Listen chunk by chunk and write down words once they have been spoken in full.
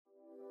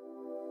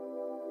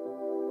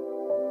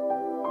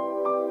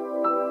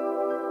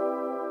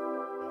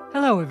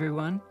Hello,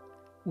 everyone.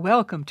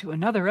 Welcome to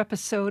another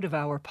episode of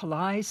our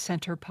Pillai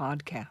Center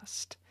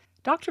podcast.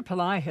 Dr.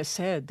 Pillai has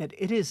said that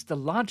it is the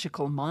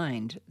logical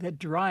mind that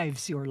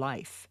drives your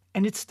life,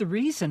 and it's the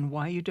reason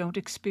why you don't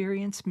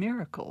experience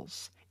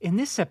miracles. In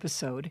this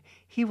episode,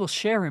 he will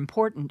share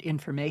important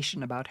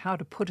information about how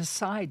to put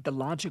aside the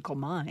logical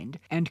mind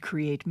and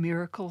create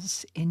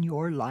miracles in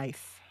your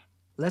life.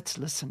 Let's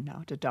listen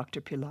now to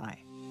Dr. Pillai.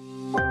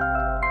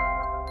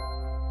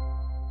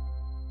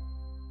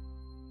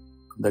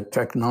 The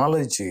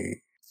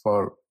technology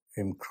for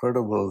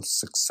incredible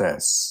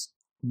success,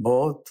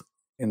 both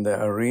in the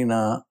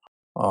arena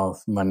of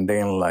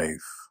mundane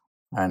life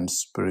and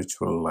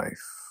spiritual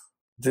life.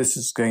 This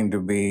is going to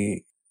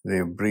be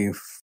the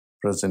brief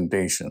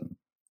presentation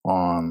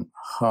on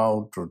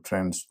how to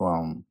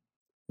transform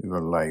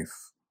your life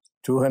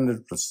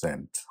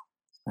 200%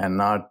 and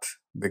not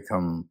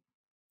become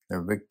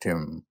a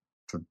victim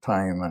to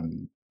time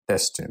and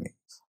destiny.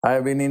 I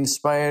have been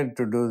inspired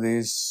to do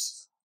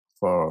this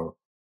for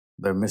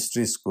the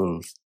mystery school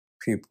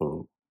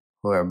people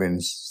who have been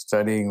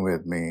studying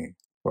with me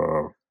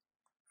for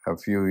a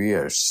few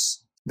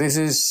years. This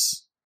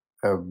is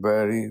a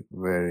very,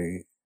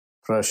 very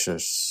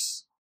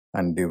precious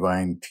and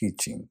divine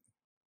teaching.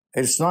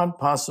 It's not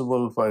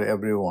possible for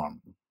everyone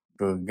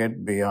to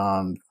get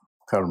beyond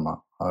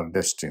karma or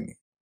destiny.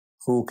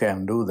 Who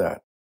can do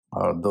that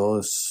are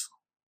those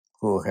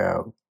who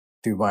have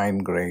divine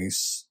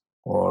grace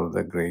or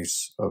the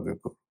grace of the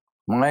Guru.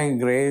 My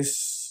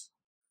grace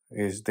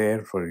is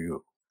there for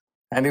you.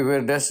 And if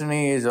your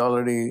destiny is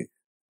already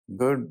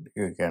good,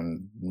 you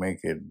can make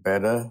it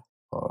better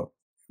or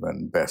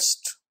even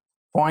best.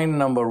 Point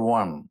number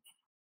one,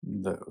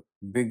 the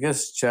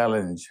biggest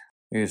challenge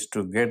is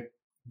to get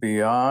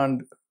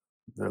beyond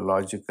the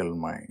logical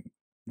mind.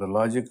 The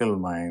logical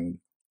mind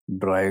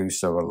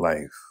drives our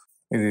life.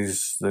 It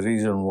is the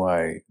reason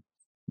why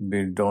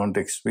we don't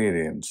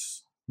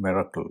experience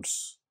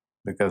miracles,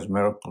 because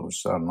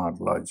miracles are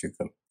not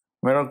logical.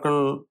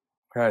 Miracle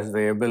has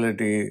the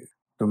ability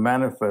to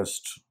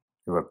manifest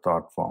your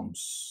thought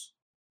forms.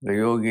 The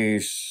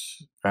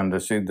yogis and the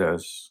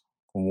siddhas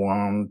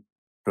want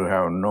to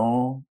have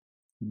no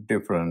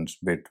difference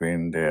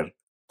between their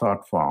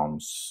thought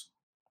forms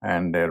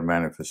and their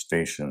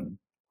manifestation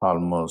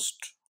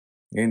almost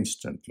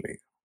instantly.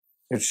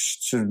 It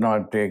should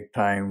not take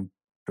time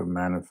to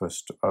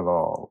manifest at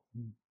all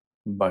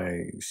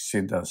by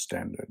Siddha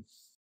standard.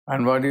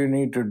 And what you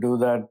need to do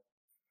that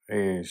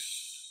is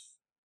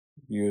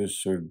you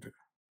should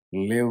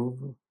live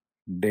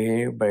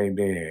day by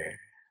day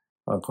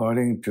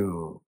according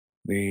to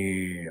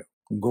the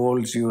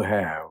goals you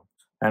have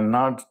and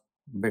not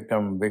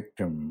become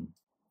victim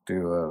to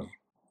your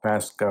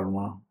past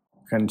karma,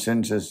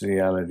 consensus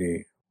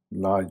reality,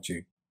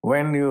 logic.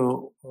 When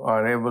you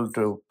are able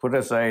to put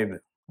aside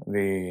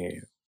the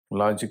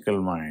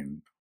logical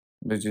mind,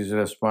 which is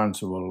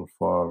responsible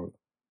for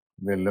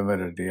the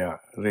limited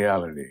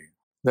reality,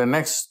 the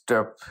next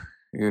step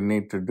you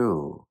need to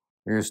do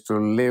is to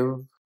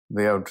live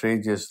the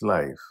outrageous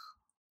life,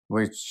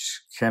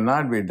 which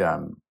cannot be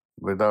done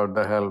without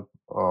the help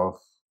of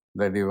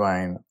the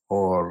divine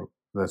or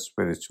the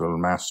spiritual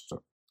master.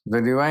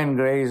 The divine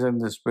grace and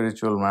the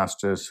spiritual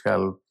master's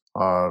help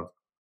are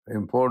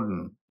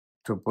important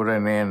to put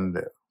an end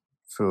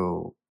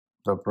to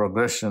the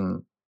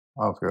progression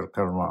of your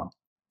karma,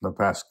 the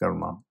past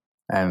karma,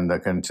 and the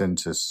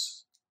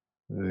consensus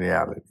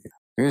reality.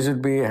 You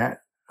should be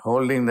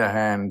holding the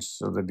hands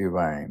of the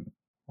divine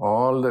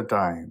all the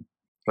time.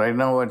 Right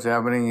now what's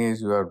happening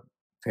is you are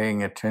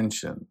paying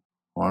attention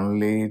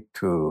only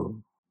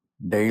to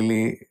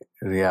daily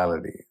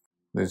reality.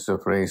 This is a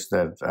phrase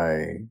that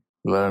I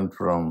learned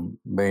from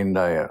Bain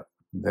Dyer,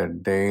 the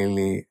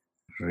daily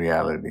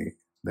reality,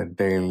 the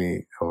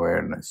daily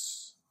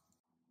awareness.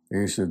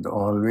 You should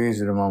always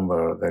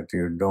remember that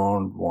you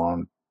don't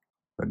want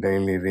the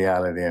daily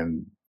reality,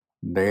 and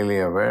daily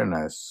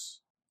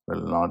awareness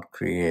will not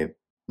create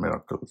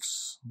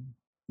miracles.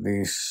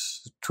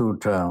 These two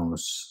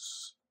terms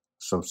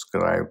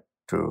subscribe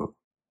to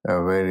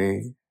a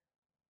very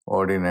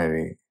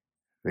ordinary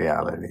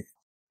reality.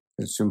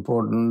 It's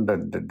important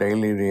that the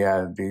daily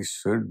reality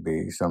should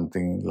be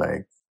something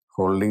like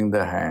holding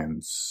the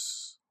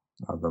hands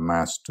of the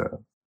master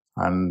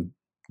and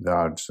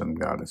gods and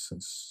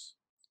goddesses.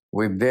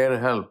 With their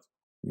help,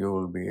 you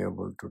will be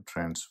able to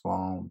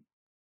transform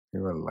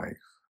your life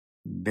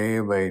day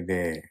by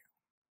day.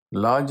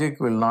 Logic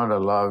will not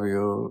allow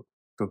you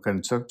to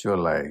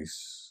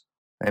conceptualize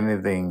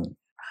anything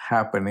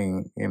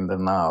happening in the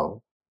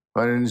now.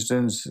 For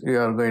instance, you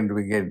are going to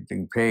be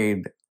getting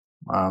paid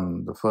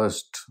on the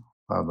first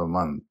of the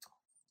month,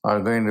 or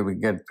going to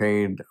get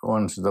paid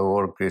once the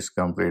work is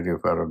complete if you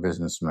are a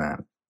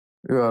businessman.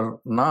 You are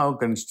now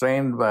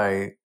constrained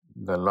by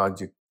the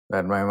logic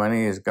that my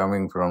money is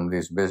coming from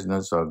this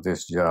business or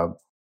this job.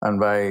 And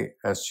by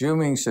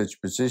assuming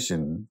such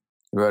position,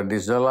 you are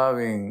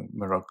disallowing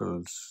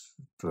miracles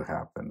to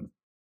happen.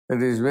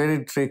 It is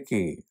very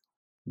tricky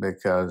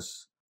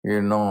because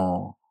you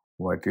know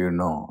what you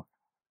know.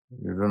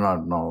 You do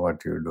not know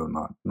what you do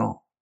not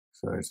know.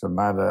 So it's a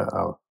matter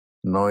of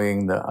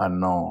knowing the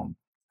unknown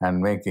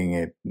and making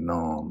it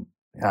known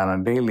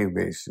on a daily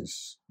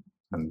basis.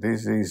 And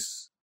this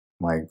is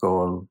my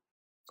goal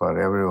for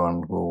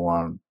everyone who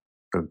wants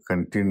to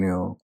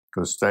continue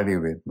to study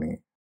with me.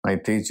 My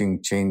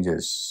teaching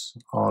changes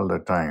all the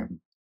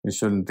time. You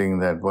shouldn't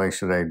think that why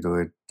should I do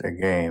it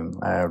again?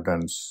 I have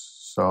done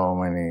so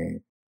many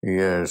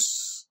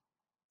years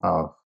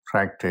of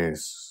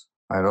practice.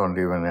 I don't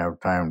even have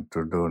time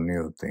to do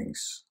new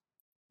things.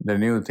 The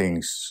new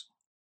things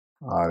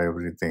are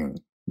everything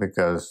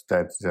because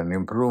that's an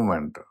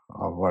improvement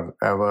of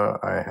whatever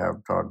I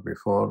have taught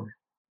before.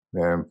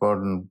 They're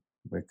important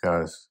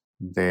because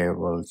they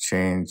will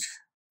change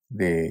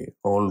the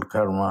old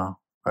karma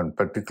and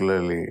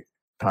particularly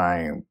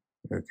time.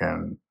 You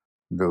can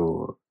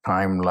do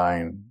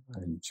timeline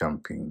and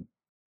jumping.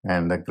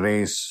 And the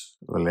grace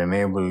will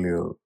enable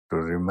you to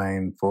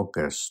remain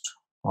focused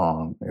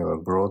on your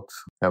growth,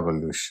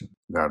 evolution.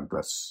 God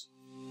bless.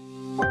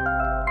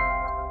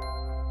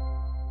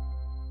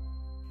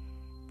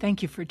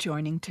 Thank you for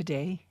joining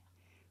today.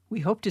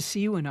 We hope to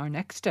see you in our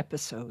next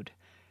episode,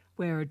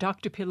 where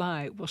Dr.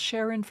 Pillai will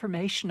share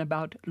information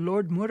about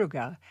Lord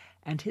Muruga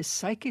and his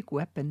psychic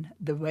weapon,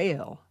 the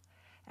whale,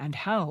 and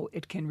how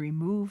it can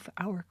remove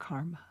our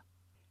karma.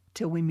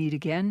 Till we meet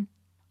again,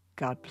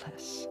 God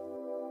bless.